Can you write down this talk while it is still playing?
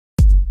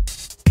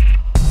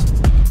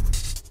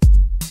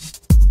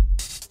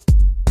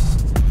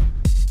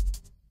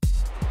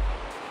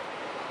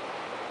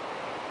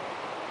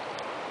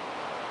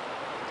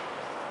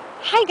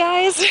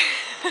guys!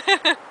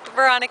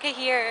 Veronica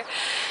here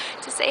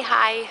to say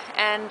hi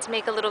and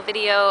make a little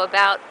video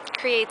about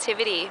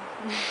creativity.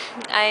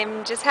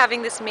 I'm just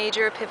having this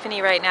major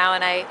epiphany right now,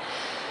 and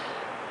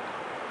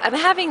I'm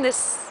having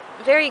this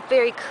very,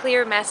 very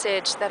clear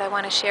message that I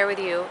want to share with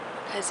you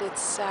because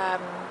it's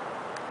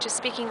just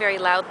speaking very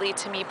loudly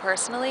to me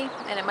personally,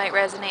 and it might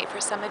resonate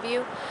for some of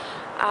you.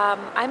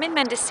 I'm in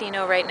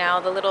Mendocino right now,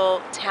 the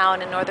little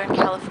town in Northern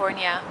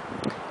California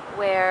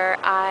where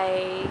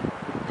I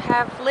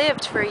have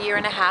lived for 1.5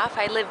 years.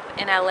 I live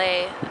in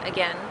LA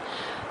again,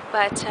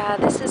 but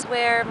this is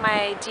where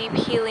my deep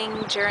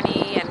healing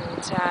journey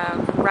and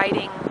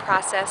writing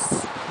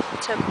process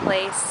took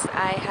place.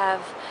 I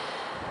have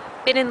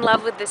been in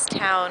love with this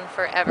town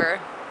forever.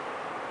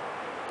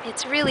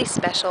 It's really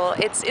special.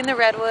 It's in the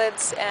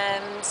redwoods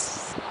and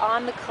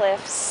on the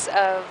cliffs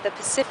of the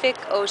Pacific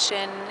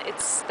Ocean.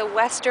 It's the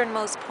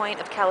westernmost point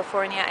of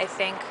California, I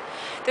think.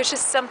 There's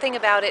just something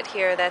about it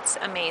here that's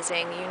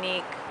amazing,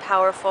 unique,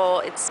 powerful.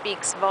 It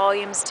speaks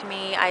volumes to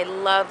me. I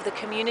love the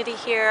community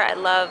here. I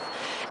love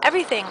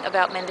everything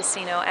about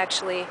Mendocino,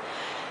 actually.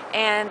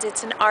 And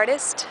it's an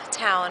artist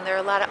town. There are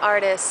a lot of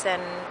artists,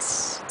 and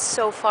it's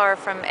so far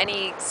from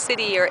any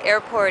city or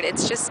airport.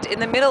 It's just in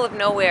the middle of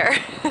nowhere.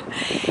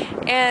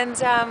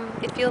 And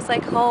it feels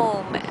like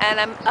home. And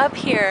I'm up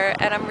here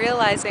and I'm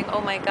realizing,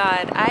 oh my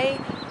God,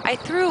 I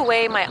threw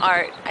away my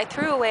art. I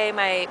threw away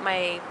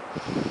my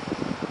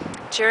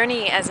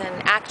journey as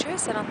an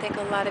actress. I don't think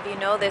a lot of you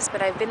know this,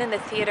 but I've been in the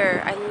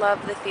theater. I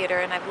love the theater,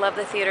 and I've loved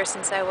the theater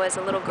since I was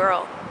a little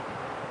girl.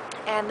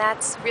 And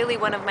that's really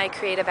one of my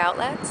creative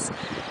outlets.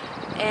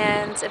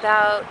 And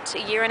about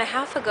 1.5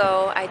 years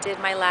ago, I did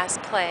my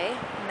last play,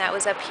 and that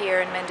was up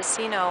here in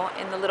Mendocino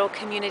in the little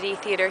community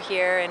theater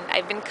here. And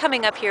I've been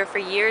coming up here for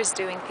years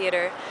doing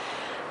theater.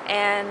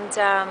 And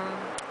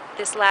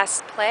this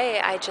last play,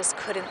 I just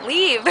couldn't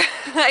leave.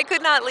 I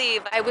could not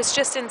leave. I was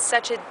just in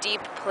such a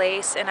deep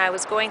place, and I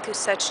was going through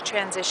such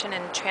transition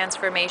and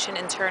transformation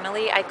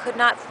internally. I could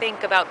not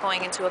think about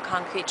going into a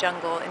concrete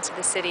jungle, into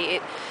the city.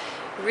 It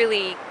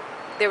really,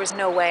 there was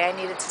no way. I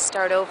needed to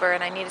start over,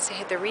 and I needed to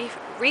hit the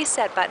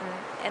reset button.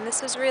 And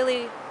this was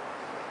really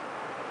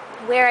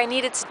where I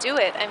needed to do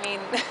it. I mean,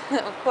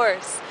 of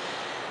course.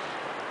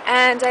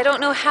 And I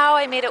don't know how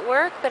I made it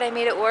work, but I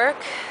made it work.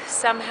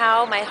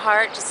 Somehow my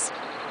heart just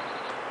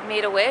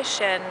made a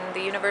wish, and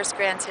the universe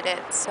granted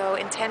it. So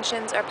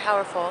intentions are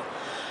powerful.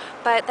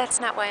 But that's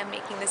not why I'm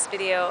making this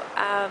video.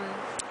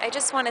 I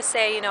just want to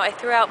say, you know, I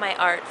threw out my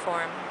art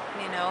form.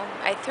 You know,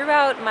 I threw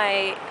out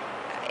my...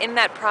 In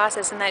that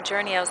process, in that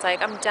journey, I was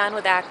like, I'm done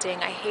with acting.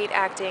 I hate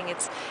acting.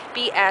 It's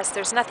BS.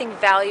 There's nothing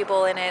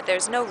valuable in it.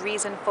 There's no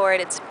reason for it.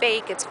 It's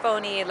fake. It's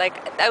phony.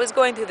 Like, I was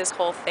going through this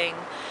whole thing.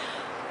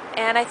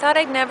 And I thought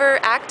I'd never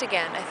act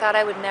again. I thought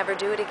I would never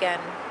do it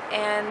again.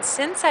 And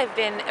since I've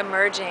been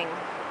emerging,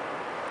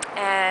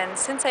 and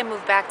since I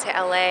moved back to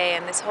LA,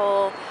 and this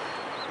whole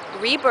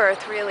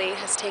rebirth really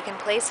has taken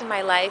place in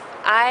my life,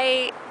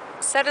 I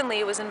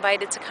suddenly was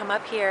invited to come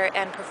up here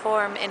and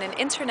perform in an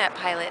internet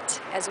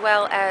pilot as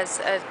well as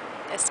a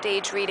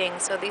stage reading.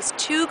 So these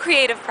two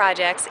creative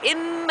projects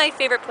in my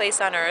favorite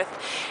place on earth,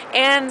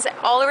 and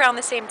all around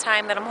the same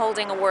time that I'm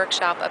holding a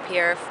workshop up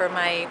here for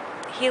my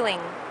healing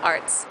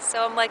arts.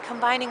 So I'm like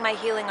combining my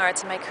healing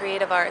arts and my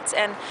creative arts,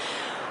 and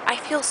I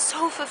feel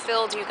so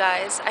fulfilled, you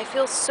guys. I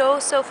feel so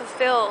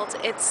fulfilled.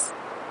 It's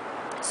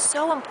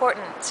so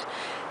important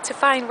to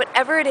find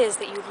whatever it is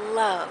that you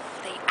love,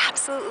 that you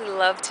absolutely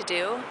love to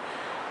do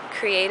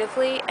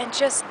creatively, and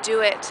just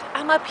do it.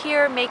 I'm up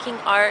here making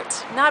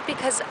art, not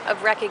because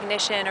of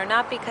recognition or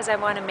not because I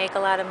want to make a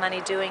lot of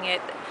money doing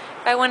it.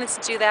 If I wanted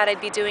to do that,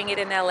 I'd be doing it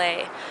in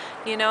LA.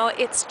 You know,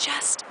 it's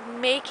just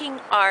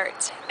making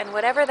art, and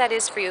whatever that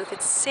is for you, if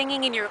it's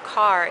singing in your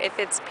car, if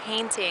it's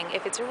painting,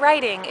 if it's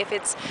writing, if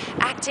it's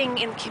acting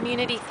in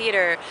community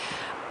theater,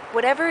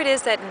 whatever it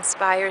is that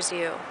inspires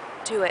you,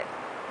 do it.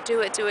 Do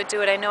it, do it,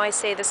 do it. I know I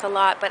say this a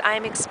lot, but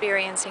I'm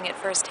experiencing it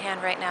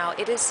firsthand right now.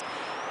 It is,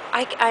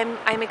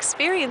 I'm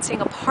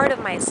experiencing a part of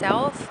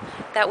myself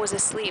that was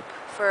asleep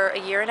for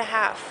 1.5 years,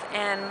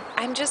 and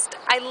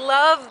I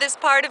love this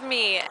part of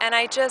me, and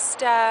I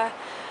just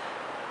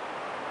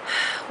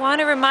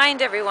want to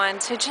remind everyone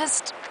to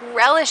just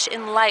relish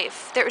in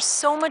life. There's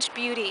so much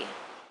beauty.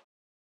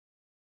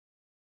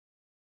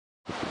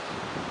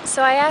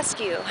 So I ask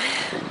you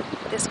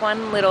this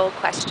one little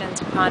question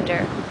to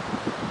ponder.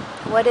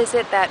 What is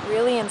it that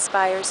really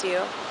inspires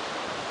you?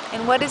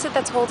 And what is it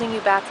that's holding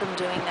you back from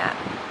doing that?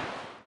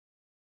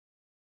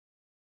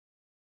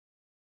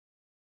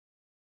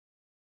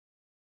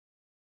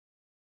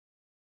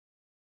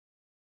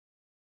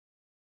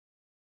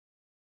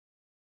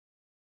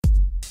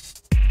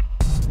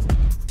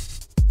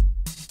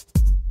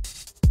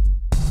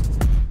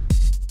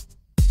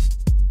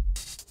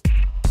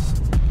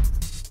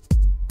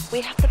 We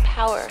have the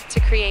power to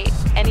create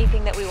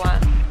anything that we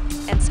want.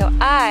 And so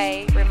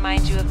I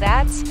remind you of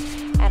that,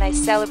 and I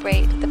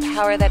celebrate the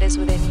power that is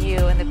within you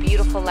and the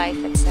beautiful life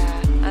that's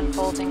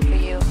unfolding for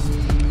you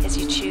as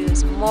you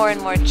choose more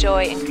and more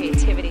joy and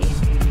creativity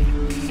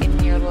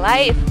in your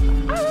life.